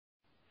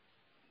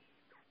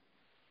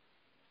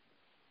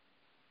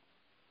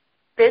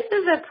This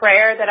is a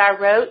prayer that I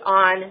wrote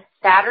on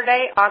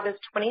Saturday, August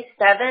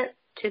 27th,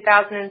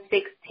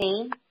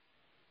 2016,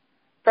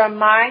 from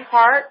my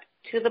heart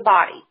to the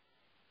body.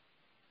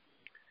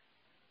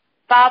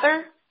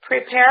 Father,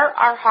 prepare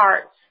our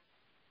hearts.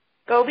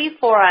 Go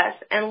before us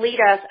and lead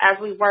us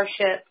as we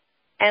worship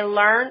and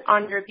learn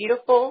on your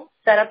beautiful,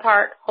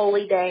 set-apart,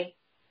 holy day.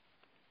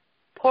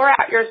 Pour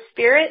out your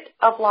spirit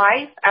of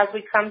life as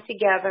we come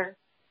together.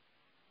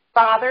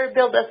 Father,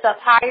 build us up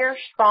higher,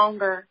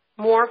 stronger,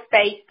 more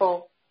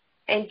faithful,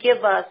 and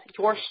give us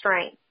your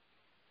strength.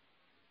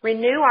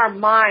 Renew our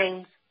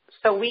minds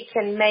so we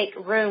can make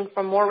room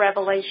for more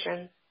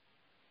revelation.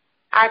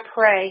 I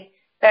pray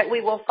that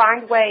we will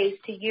find ways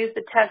to use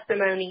the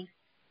testimonies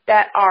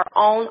that are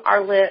on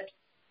our lips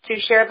to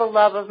share the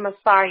love of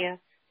Messiah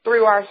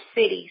through our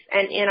cities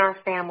and in our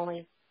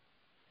families.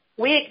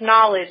 We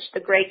acknowledge the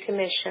Great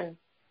Commission.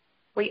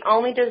 We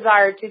only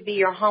desire to be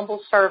your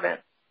humble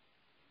servants.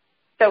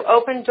 So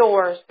open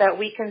doors that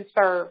we can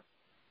serve.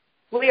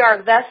 We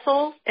are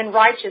vessels in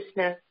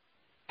righteousness,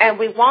 and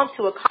we want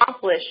to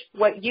accomplish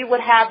what you would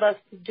have us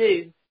to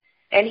do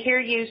and hear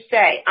you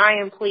say,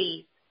 I am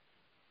pleased.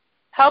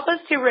 Help us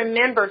to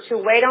remember to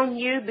wait on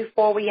you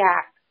before we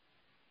act.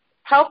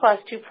 Help us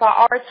to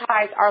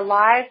prioritize our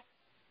lives,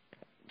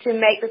 to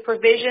make the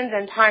provisions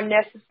and time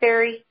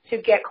necessary to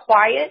get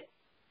quiet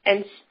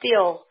and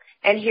still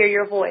and hear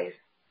your voice.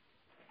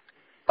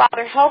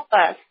 Father, help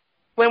us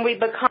when we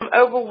become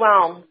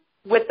overwhelmed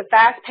with the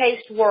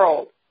fast-paced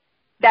world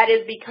that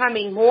is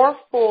becoming more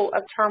full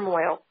of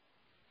turmoil.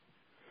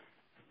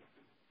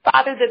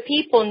 Father, the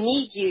people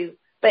need you,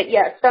 but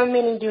yet so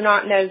many do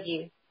not know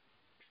you.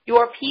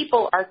 Your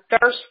people are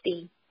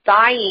thirsty,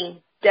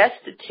 dying,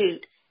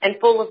 destitute, and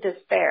full of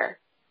despair.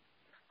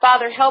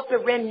 Father, help the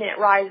remnant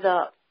rise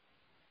up.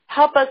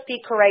 Help us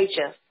be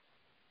courageous.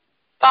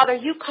 Father,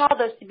 you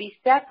called us to be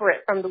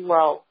separate from the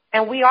world,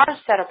 and we are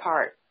set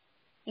apart.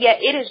 Yet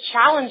it is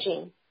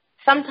challenging.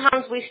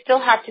 Sometimes we still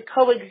have to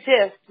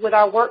coexist with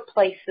our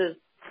workplaces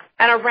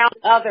and around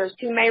others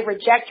who may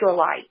reject your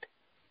light.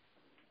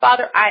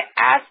 Father, I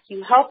ask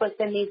you, help us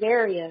in these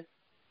areas.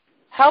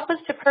 Help us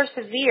to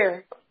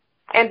persevere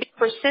and be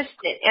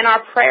persistent in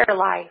our prayer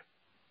life.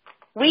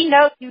 We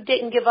know you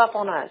didn't give up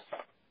on us.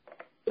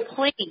 So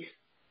please,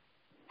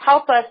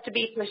 help us to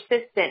be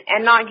persistent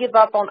and not give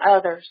up on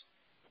others.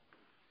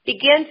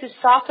 Begin to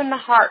soften the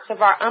hearts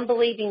of our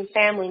unbelieving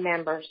family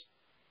members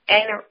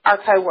and our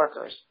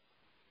coworkers.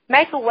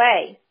 Make a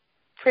way,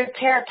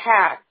 prepare a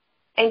path,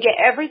 and get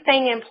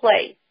everything in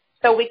place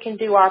so we can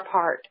do our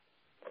part.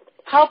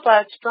 Help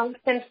us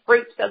strengthen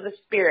fruits of the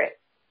Spirit.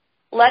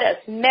 Let us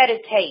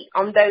meditate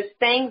on those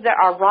things that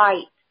are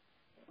right.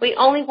 We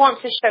only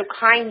want to show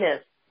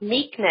kindness,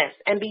 meekness,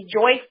 and be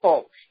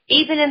joyful,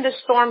 even in the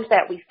storms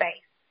that we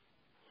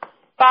face.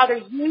 Father,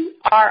 you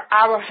are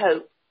our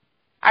hope.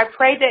 I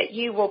pray that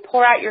you will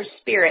pour out your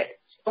Spirit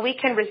so we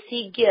can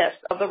receive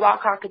gifts of the Ruach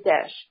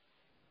HaKodesh.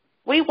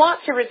 We want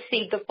to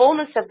receive the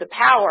fullness of the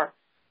power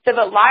so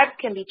that lives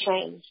can be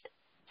changed,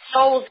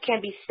 souls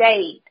can be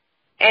saved,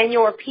 and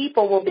your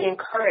people will be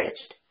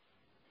encouraged.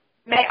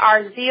 May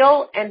our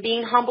zeal and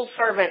being humble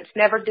servants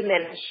never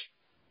diminish.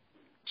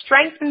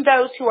 Strengthen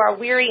those who are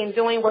weary in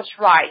doing what's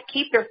right.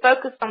 Keep their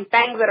focus on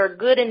things that are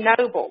good and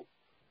noble.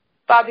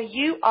 Father,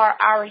 you are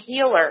our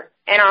healer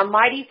and our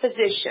mighty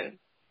physician.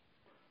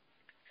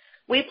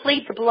 We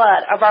plead the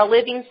blood of our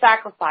living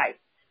sacrifice,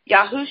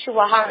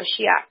 Yahushua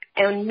HaMashiach,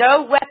 and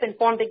no weapon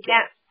formed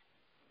against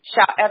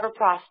shall ever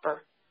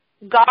prosper.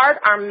 Guard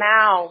our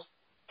mouths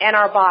and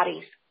our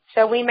bodies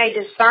so we may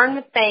discern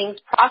the things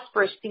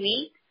prosperous to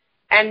eat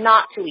and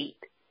not to eat,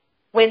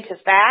 when to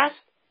fast,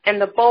 and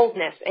the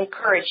boldness and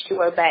courage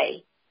to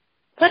obey.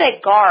 Put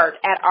a guard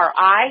at our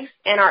eyes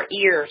and our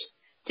ears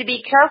to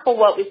be careful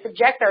what we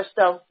subject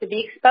ourselves to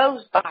be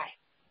exposed by.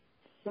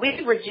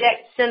 We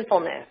reject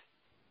sinfulness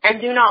and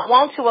do not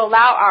want to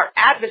allow our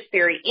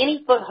adversary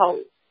any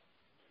foothold.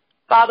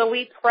 Father,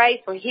 we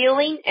pray for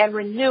healing and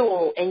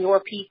renewal in your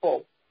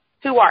people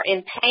who are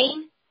in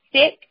pain,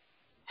 sick,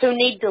 who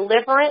need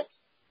deliverance.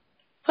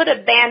 Put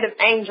a band of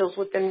angels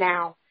with them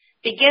now.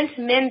 Begin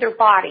to mend their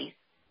bodies,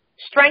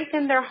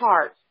 strengthen their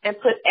hearts, and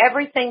put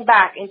everything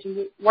back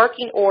into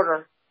working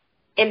order.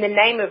 In the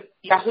name of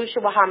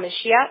Yahushua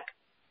HaMashiach,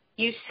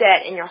 you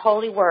said in your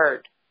holy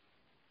word,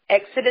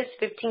 Exodus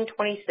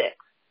 15:26.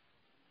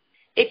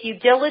 If you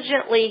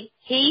diligently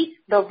heed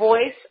the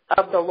voice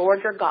of the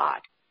Lord your God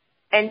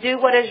and do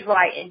what is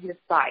right in his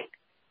sight,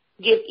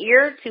 give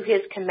ear to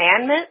his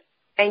commandments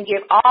and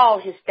give all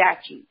his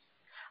statutes,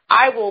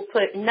 I will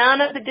put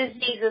none of the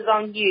diseases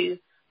on you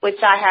which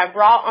I have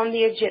brought on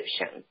the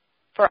Egyptians,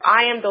 for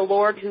I am the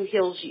Lord who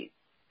heals you.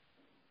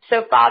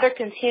 So, Father,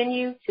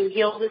 continue to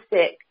heal the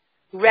sick,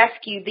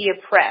 rescue the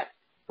oppressed,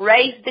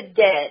 raise the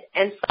dead,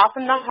 and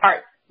soften the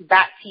hearts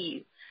back to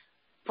you.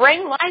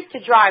 Bring life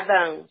to dry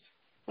bones.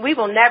 We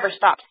will never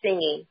stop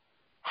singing.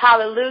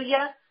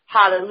 Hallelujah,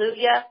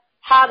 hallelujah,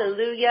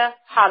 hallelujah,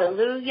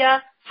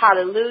 hallelujah,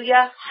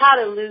 hallelujah,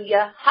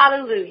 hallelujah,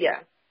 hallelujah.